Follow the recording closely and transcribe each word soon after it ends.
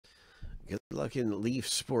luck in Leaf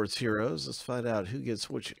Sports Heroes. Let's find out who gets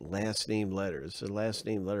which last name letters. The last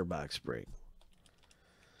name letter box break.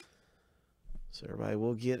 So everybody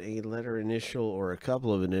will get a letter initial or a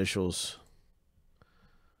couple of initials.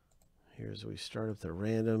 Here's we start up the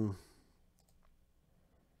random.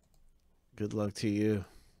 Good luck to you.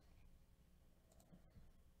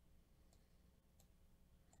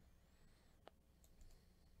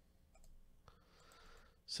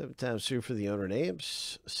 Seven times through for the owner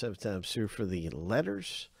names, 7 times through for the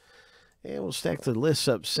letters. And we'll stack the lists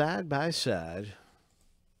up side by side.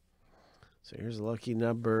 So here's lucky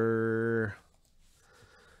number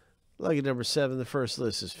 7. The first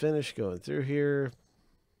list is finished. Going through here.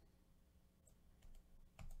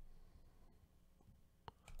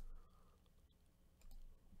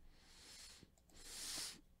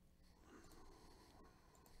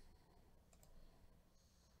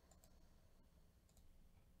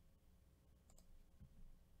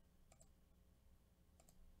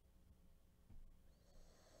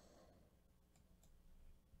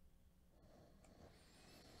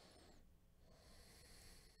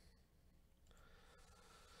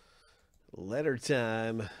 Letter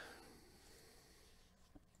time.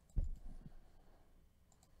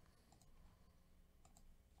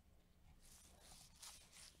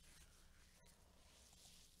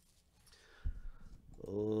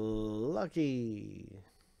 Lucky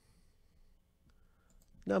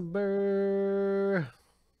number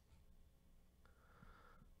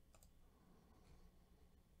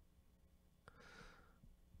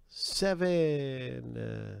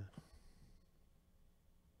 7.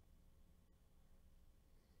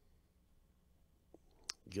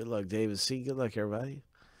 Good luck, David C. Good luck, everybody.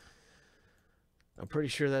 I'm pretty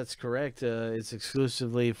sure that's correct. It's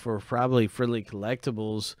exclusively for probably Friendly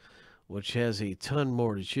Collectibles, which has a ton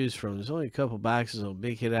more to choose from. There's only a couple boxes on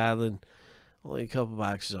Big Hit Island. Only a couple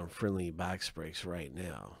boxes on Friendly Box Breaks right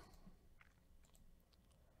now.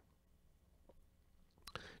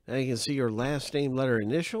 Now you can see your last name letter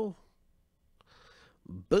initial.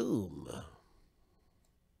 Boom.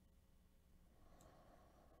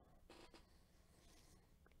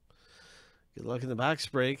 Good luck in the box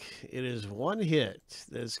break. It is one hit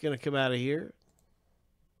that's going to come out of here.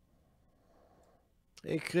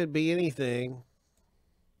 It could be anything.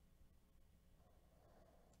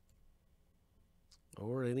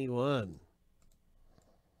 Or anyone.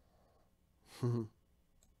 Could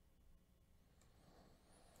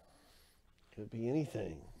be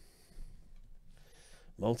anything.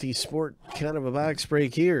 Multi-sport kind of a box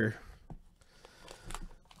break here.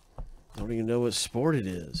 Don't even know what sport it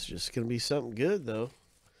is. Just gonna be something good though.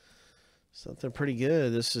 Something pretty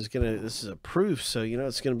good. This is a proof, so you know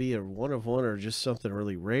it's gonna be a 1 of 1 or just something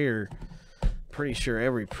really rare. Pretty sure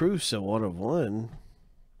every proof's a 1 of 1.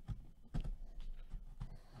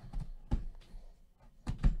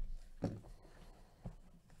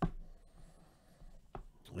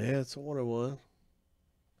 Yeah, it's a 1 of 1.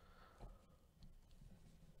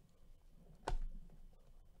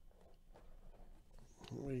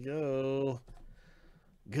 Here we go.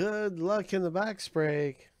 Good luck in the box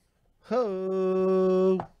break.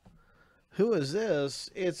 Ho! Who is this?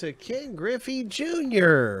 It's a Ken Griffey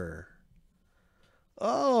Jr.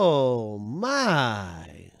 Oh,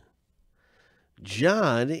 my.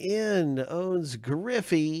 John N. owns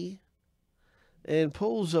Griffey and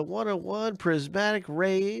pulls a 1 of 1 prismatic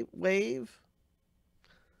wave.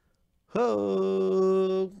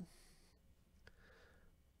 Ho!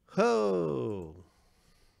 Ho!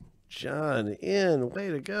 John N., way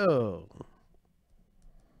to go.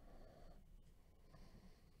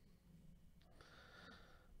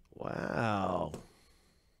 Wow.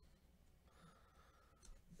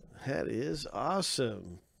 That is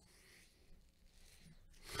awesome.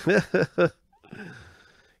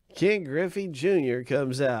 Ken Griffey Jr.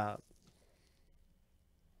 comes out.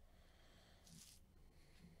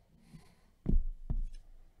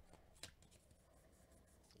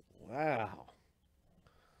 Wow.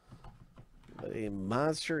 What a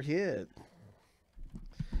monster hit.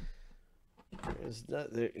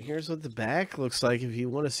 Here's what the back looks like if you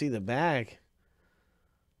want to see the back.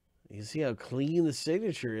 You can see how clean the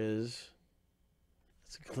signature is.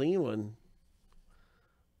 It's a clean one.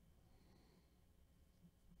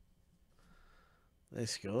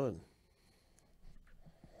 Nice going.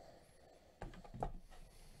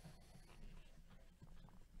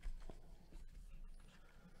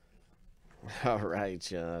 All right,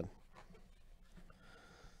 John.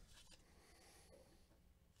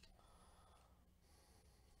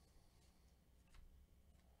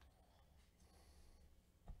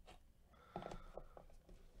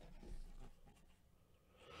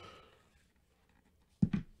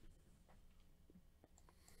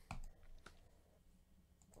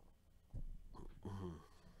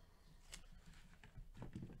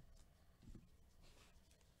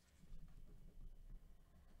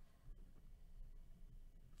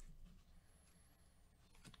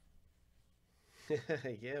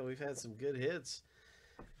 Yeah, we've had some good hits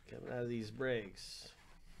coming out of these breaks.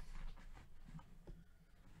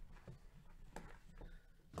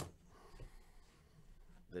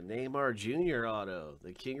 The Neymar Jr. auto,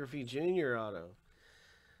 the King Griffey Jr. auto.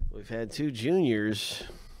 We've had two juniors,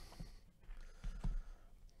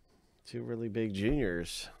 two really big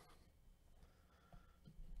juniors.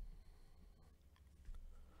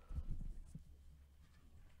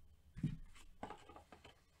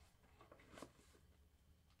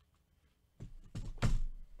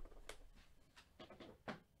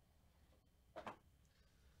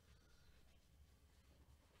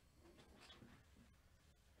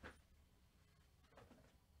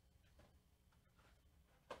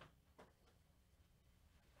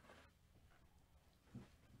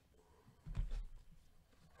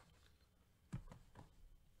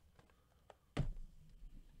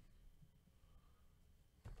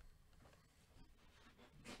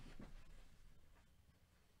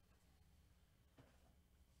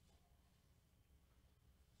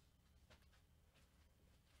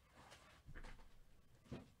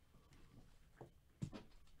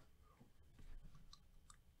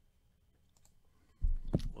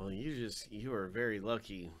 Well, you were very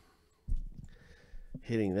lucky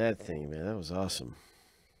hitting that thing, man. That was awesome.